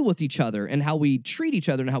we deal with each other and how we treat each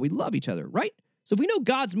other and how we love each other, right? So if we know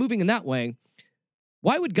God's moving in that way,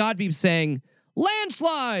 why would God be saying,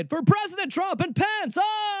 landslide for President Trump and Pence?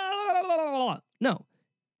 No,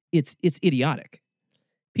 it's idiotic.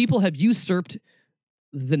 People have usurped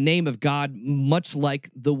the name of God much like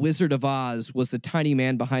the Wizard of Oz was the tiny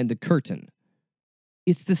man behind the curtain.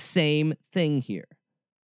 It's the same thing here.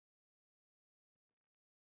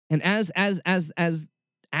 And as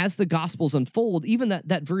the Gospels unfold, even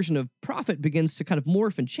that version of prophet begins to kind of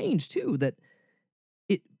morph and change too, that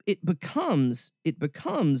it becomes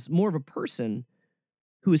more of a person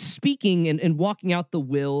who is speaking and walking out the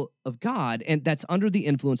will of God, and that's under the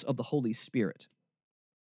influence of the Holy Spirit.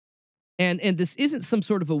 And this isn't some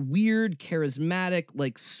sort of a weird, charismatic,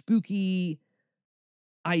 like spooky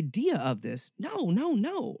idea of this.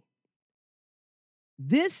 No.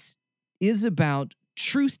 This is about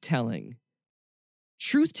truth-telling.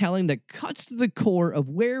 Truth-telling that cuts to the core of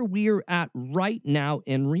where we're at right now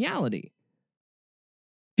in reality.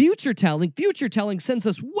 Future-telling sends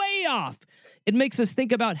us way off. It makes us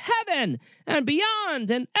think about heaven and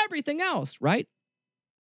beyond and everything else, right?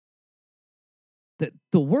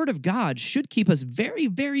 The Word of God should keep us very,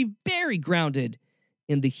 very, very grounded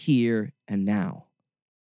in the here and now.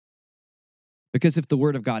 Because if the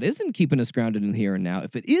Word of God isn't keeping us grounded in the here and now,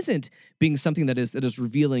 if it isn't being something that is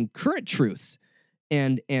revealing current truths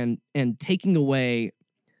and taking away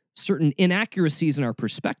certain inaccuracies in our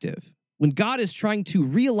perspective, when God is trying to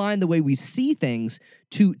realign the way we see things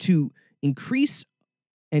to increase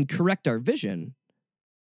and correct our vision,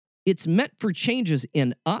 it's meant for changes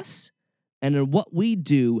in us and in what we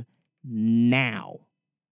do now.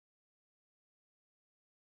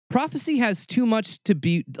 Prophecy has too much to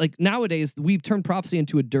be, like nowadays, we've turned prophecy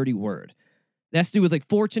into a dirty word. It has to do with like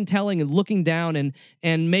fortune telling and looking down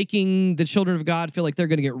and making the children of God feel like they're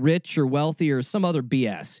going to get rich or wealthy or some other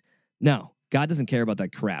BS. No, God doesn't care about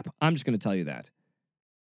that crap. I'm just going to tell you that.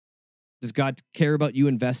 Does God care about you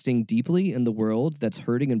investing deeply in the world that's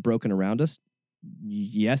hurting and broken around us?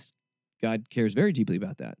 Yes, God cares very deeply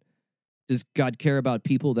about that. Does God care about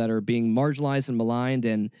people that are being marginalized and maligned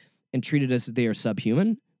and treated as if they are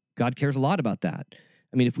subhuman? God cares a lot about that.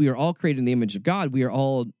 I mean, if we are all created in the image of God, we are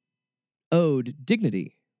all owed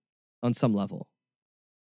dignity on some level.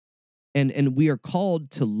 And we are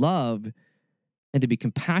called to love and to be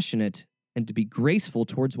compassionate and to be graceful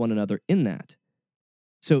towards one another in that.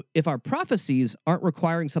 So if our prophecies aren't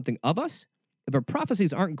requiring something of us, if our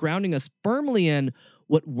prophecies aren't grounding us firmly in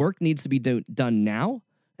what work needs to be done now,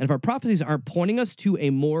 and if our prophecies aren't pointing us to a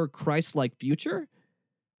more Christ-like future,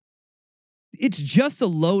 it's just a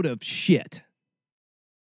load of shit.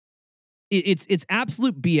 It's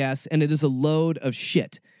absolute BS, and it is a load of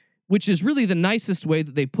shit, which is really the nicest way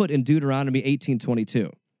that they put in Deuteronomy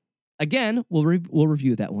 18:22. Again, we'll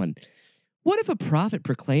review that one. What if a prophet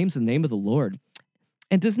proclaims the name of the Lord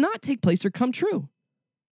and does not take place or come true?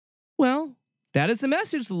 Well, that is the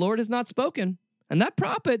message the Lord has not spoken, and that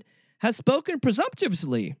prophet has spoken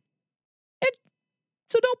presumptuously.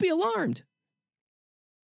 So don't be alarmed.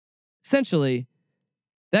 Essentially,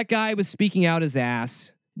 that guy was speaking out his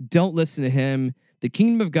ass. Don't listen to him. The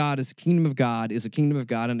kingdom of God is a kingdom of God, is a kingdom of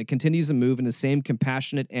God, and it continues to move in the same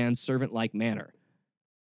compassionate and servant-like manner.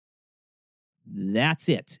 That's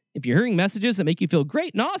it. If you're hearing messages that make you feel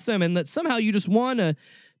great and awesome and that somehow you just won a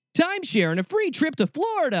timeshare and a free trip to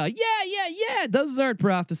Florida, yeah, those aren't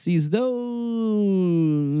prophecies.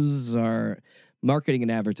 Those are marketing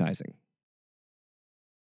and advertising.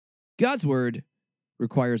 God's word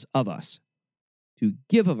requires of us to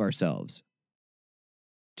give of ourselves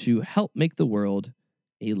to help make the world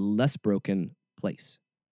a less broken place.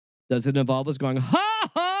 Does it involve us going, ha,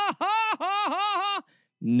 ha, ha, ha, ha?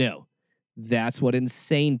 No. That's what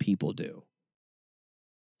insane people do.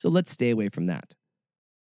 So let's stay away from that.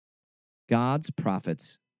 God's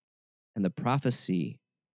prophets and the prophecy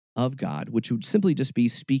of God, which would simply just be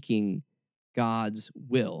speaking God's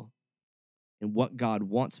will and what God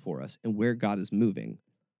wants for us and where God is moving,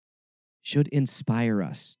 should inspire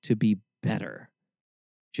us to be better,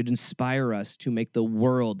 should inspire us to make the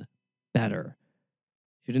world better,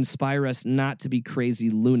 should inspire us not to be crazy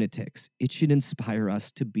lunatics. It should inspire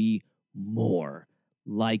us to be more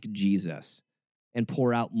like Jesus and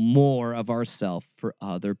pour out more of ourselves for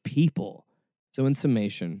other people. So in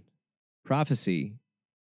summation, prophecy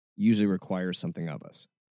usually requires something of us.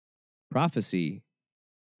 Prophecy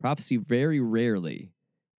very rarely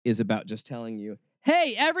is about just telling you,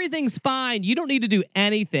 hey, everything's fine. You don't need to do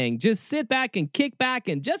anything. Just sit back and kick back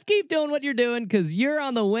and just keep doing what you're doing because you're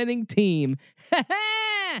on the winning team.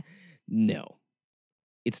 No,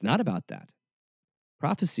 it's not about that.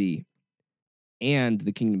 Prophecy and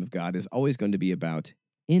the kingdom of God is always going to be about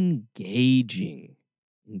engaging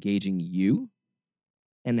you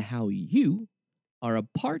and how you are a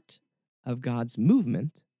part of God's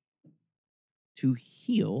movement to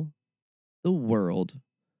heal the world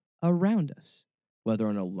around us, whether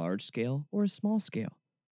on a large scale or a small scale.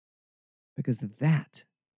 Because that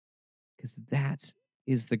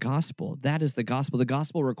is the gospel. That is the gospel. The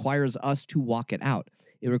gospel requires us to walk it out.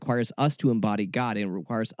 It requires us to embody God. It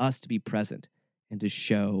requires us to be present and to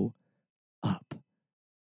show up.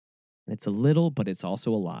 And it's a little, but it's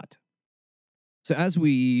also a lot. So as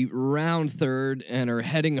we round third and are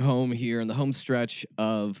heading home here in the home stretch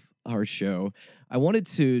of our show, I wanted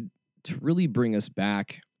to really bring us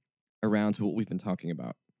back around to what we've been talking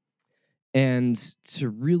about and to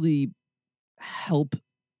really help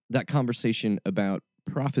that conversation about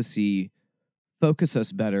prophecy focus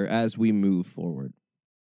us better as we move forward.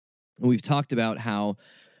 And we've talked about how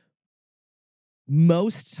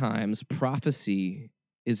most times prophecy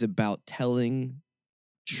is about telling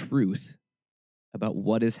truth about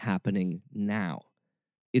what is happening now.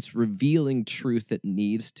 It's revealing truth that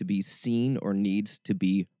needs to be seen or needs to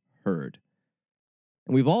be heard.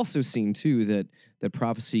 And we've also seen, too, that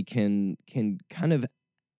prophecy can kind of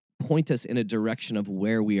point us in a direction of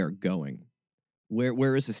where we are going.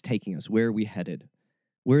 Where is this taking us? Where are we headed?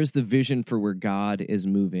 Where is the vision for where God is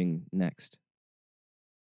moving next?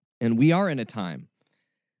 And we are in a time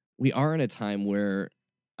where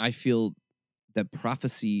I feel that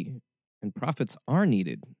prophecy and prophets are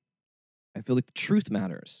needed. I feel like the truth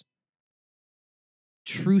matters.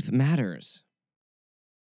 Truth matters.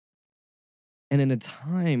 And in a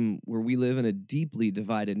time where we live in a deeply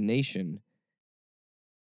divided nation,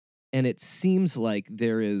 and it seems like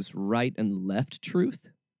there is right and left truth,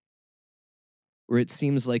 where it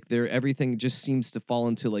seems like everything just seems to fall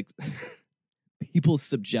into like people's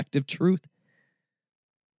subjective truth.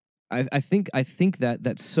 I think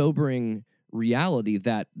that sobering reality,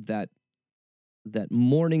 that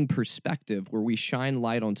morning perspective where we shine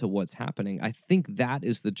light onto what's happening, I think that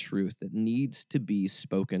is the truth that needs to be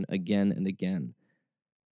spoken again and again.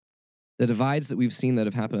 The divides that we've seen that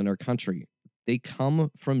have happened in our country, they come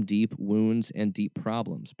from deep wounds and deep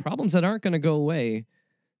problems that aren't going to go away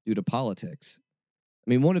due to politics. I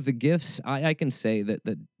mean, one of the gifts I can say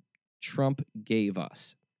that Trump gave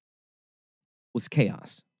us was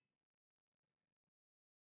chaos.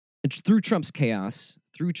 And through Trump's chaos,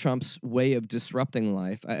 through Trump's way of disrupting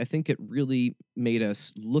life, I think it really made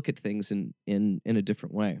us look at things in a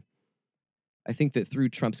different way. I think that through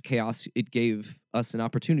Trump's chaos, it gave us an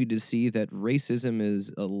opportunity to see that racism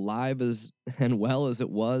is alive and well as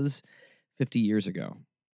it was 50 years ago.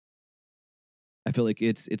 I feel like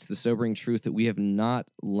it's the sobering truth that we have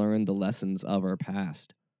not learned the lessons of our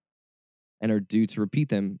past and are due to repeat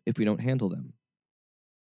them if we don't handle them.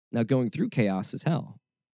 Now, going through chaos is hell.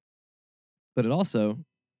 But it also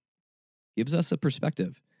gives us a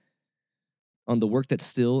perspective on the work that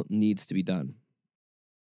still needs to be done.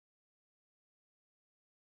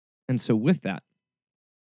 And so with that,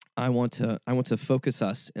 I want to focus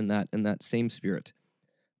us in that same spirit,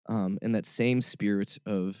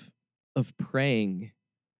 of praying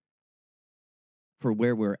for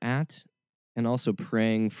where we're at and also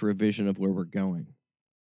praying for a vision of where we're going.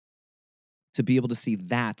 To be able to see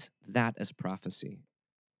that as prophecy.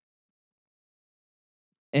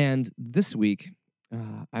 And this week,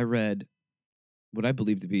 I read what I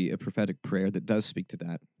believe to be a prophetic prayer that does speak to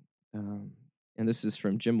that. And this is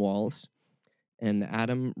from Jim Walls and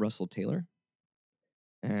Adam Russell Taylor.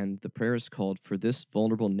 And the prayer is called, "For this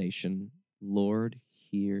vulnerable nation, Lord,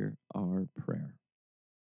 hear our prayer."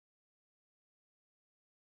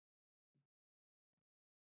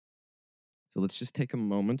 So let's just take a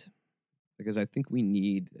moment, because I think we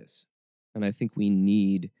need this. And I think we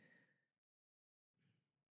need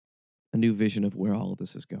a new vision of where all of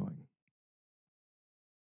this is going.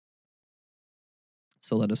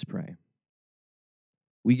 So let us pray.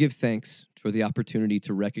 We give thanks for the opportunity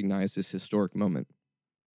to recognize this historic moment.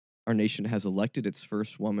 Our nation has elected its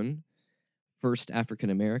first woman, first African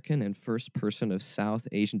American, and first person of South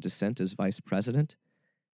Asian descent as vice president,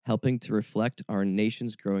 helping to reflect our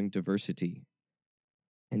nation's growing diversity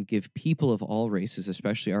and give people of all races,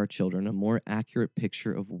 especially our children, a more accurate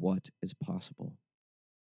picture of what is possible.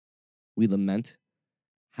 We lament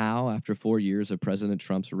how, after 4 years of President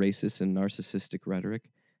Trump's racist and narcissistic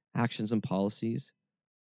rhetoric, actions, and policies,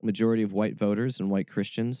 a majority of white voters and white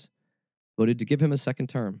Christians voted to give him a second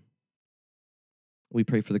term. We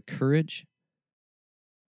pray for the courage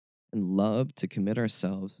and love to commit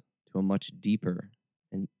ourselves to a much deeper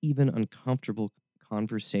and even uncomfortable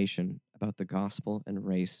conversation about the gospel and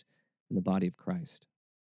race in the body of Christ.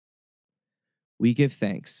 We give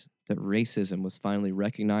thanks that racism was finally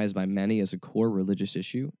recognized by many as a core religious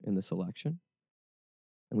issue in this election.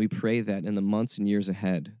 And we pray that in the months and years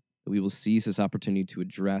ahead, that we will seize this opportunity to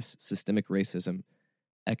address systemic racism,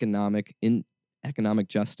 economic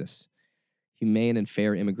justice, humane and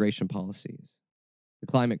fair immigration policies, the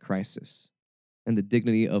climate crisis, and the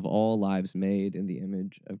dignity of all lives made in the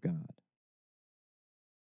image of God.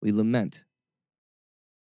 We lament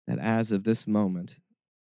that as of this moment,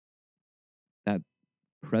 that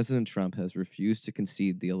President Trump has refused to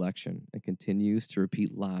concede the election and continues to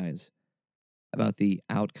repeat lies about the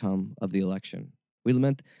outcome of the election. We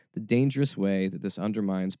lament the dangerous way that this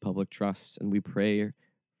undermines public trust, and we pray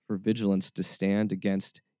for vigilance to stand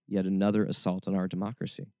against yet another assault on our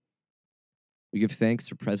democracy. We give thanks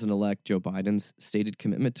for President-elect Joe Biden's stated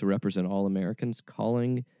commitment to represent all Americans,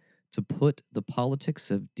 calling to put the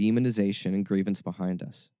politics of demonization and grievance behind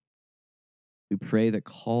us. We pray that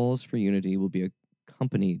calls for unity will be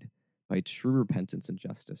accompanied by true repentance and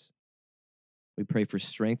justice. We pray for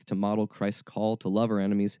strength to model Christ's call to love our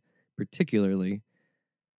enemies, particularly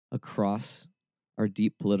across our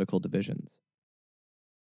deep political divisions.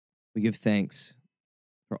 We give thanks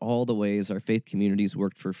for all the ways our faith communities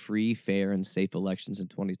worked for free, fair, and safe elections in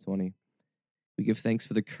 2020. We give thanks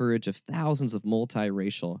for the courage of thousands of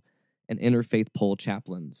multiracial and interfaith poll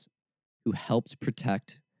chaplains who helped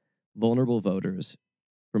protect vulnerable voters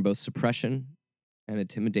from both suppression and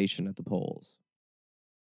intimidation at the polls.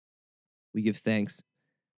 We give thanks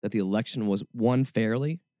that the election was won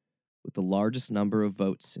fairly, with the largest number of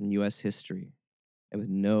votes in U.S. history, and with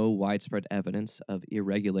no widespread evidence of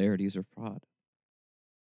irregularities or fraud.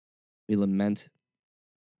 We lament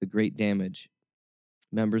the great damage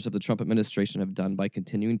members of the Trump administration have done by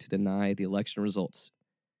continuing to deny the election results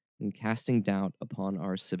and casting doubt upon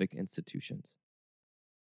our civic institutions.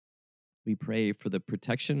 We pray for the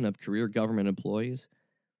protection of career government employees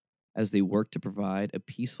as they work to provide a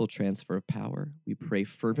peaceful transfer of power. We pray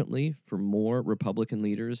fervently for more Republican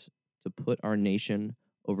leaders to put our nation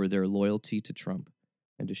over their loyalty to Trump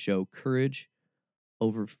and to show courage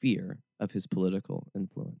over fear of his political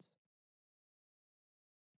influence.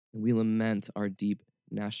 And we lament our deep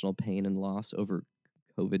national pain and loss over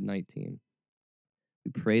COVID-19.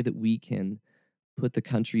 We pray that we can put the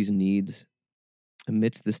country's needs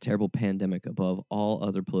amidst this terrible pandemic above all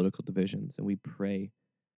other political divisions. And we pray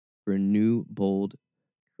for a new, bold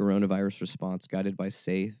coronavirus response guided by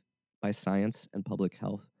science and public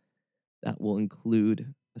health that will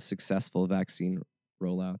include a successful vaccine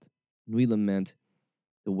rollout. And we lament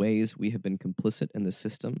the ways we have been complicit in the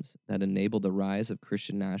systems that enable the rise of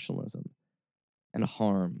Christian nationalism and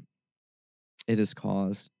harm it has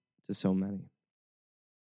caused to so many.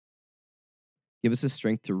 Give us the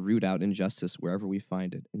strength to root out injustice wherever we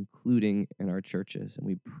find it, including in our churches. And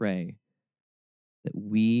we pray that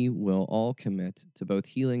we will all commit to both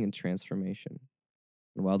healing and transformation.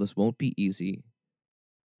 And while this won't be easy,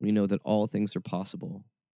 we know that all things are possible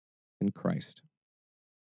in Christ.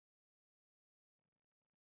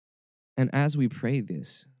 And as we pray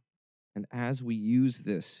this, and as we use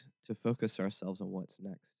this to focus ourselves on what's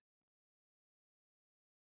next,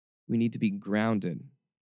 we need to be grounded.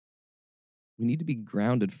 We need to be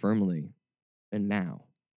grounded firmly in now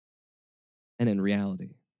and in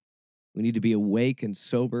reality. We need to be awake and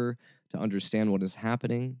sober to understand what is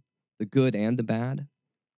happening, the good and the bad,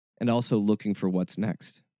 and also looking for what's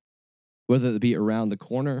next, whether it be around the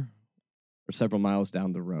corner or several miles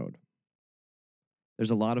down the road.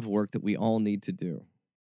 There's a lot of work that we all need to do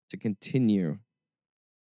to continue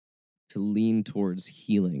to lean towards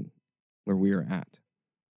healing where we are at.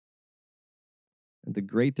 And the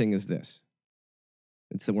great thing is this.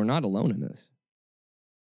 It's that we're not alone in this.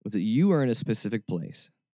 It's that you are in a specific place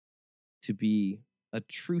to be a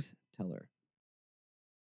truth teller,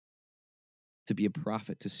 to be a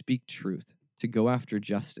prophet, to speak truth, to go after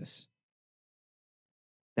justice.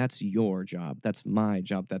 That's your job. That's my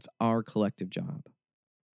job. That's our collective job.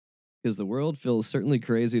 Because the world feels certainly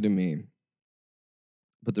crazy to me.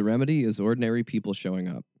 But the remedy is ordinary people showing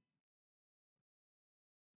up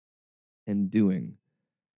and doing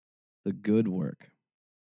the good work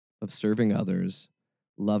of serving others,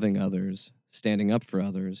 loving others, standing up for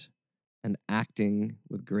others, and acting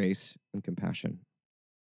with grace and compassion.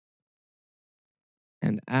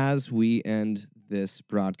 And as we end this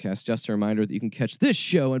broadcast, just a reminder that you can catch this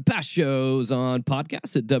show and past shows on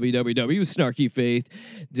podcasts at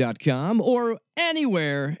www.snarkyfaith.com or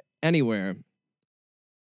anywhere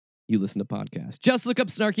you listen to podcasts. Just look up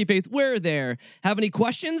Snarky Faith. We're there. Have any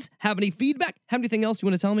questions? Have any feedback? Have anything else you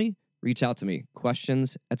want to tell me? Reach out to me.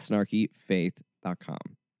 questions@snarkyfaith.com.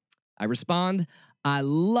 I respond. I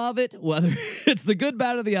love it. Whether it's the good,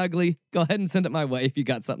 bad, or the ugly, go ahead and send it my way if you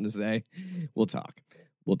got something to say. We'll talk.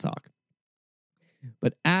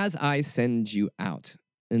 But as I send you out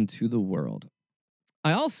into the world,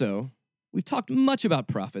 we've talked much about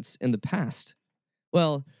prophets in the past.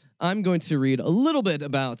 Well, I'm going to read a little bit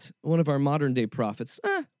about one of our modern day prophets.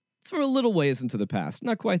 It's for a little ways into the past.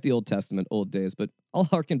 Not quite the Old Testament, old days, but I'll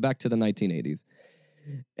harken back to the 1980s.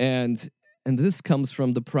 And this comes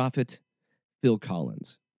from the prophet Phil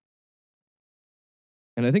Collins.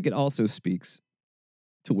 And I think it also speaks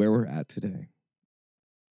to where we're at today.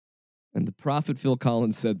 And the prophet Phil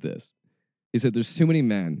Collins said this. He said, there's too many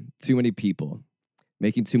men, too many people,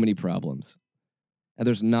 making too many problems, and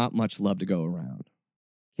there's not much love to go around.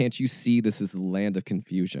 Can't you see this is the land of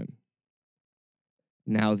confusion?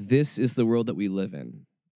 Now, this is the world that we live in,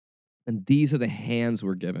 and these are the hands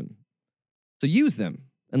we're given. So use them,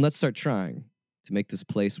 and let's start trying to make this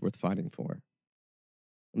place worth fighting for.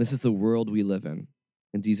 And this is the world we live in,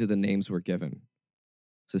 and these are the names we're given.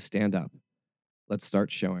 So stand up. Let's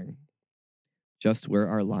start showing just where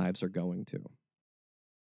our lives are going to.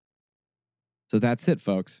 So that's it,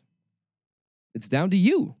 folks. It's down to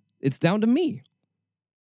you. It's down to me.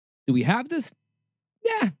 Do we have this?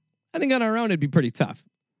 Yeah, I think on our own it'd be pretty tough.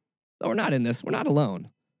 But we're not in this. We're not alone.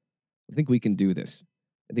 I think we can do this.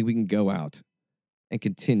 I think we can go out and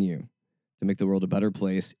continue to make the world a better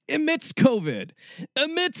place amidst COVID,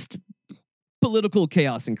 amidst political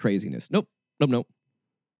chaos and craziness. Nope.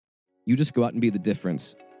 You just go out and be the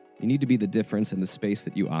difference. You need to be the difference in the space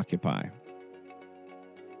that you occupy.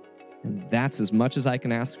 And that's as much as I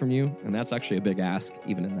can ask from you, and that's actually a big ask,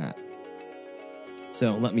 even in that.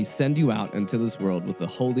 So let me send you out into this world with the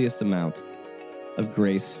holiest amount of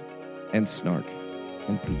grace and snark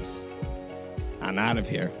and peace. I'm out of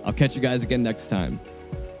here. I'll catch you guys again next time.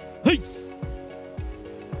 Peace!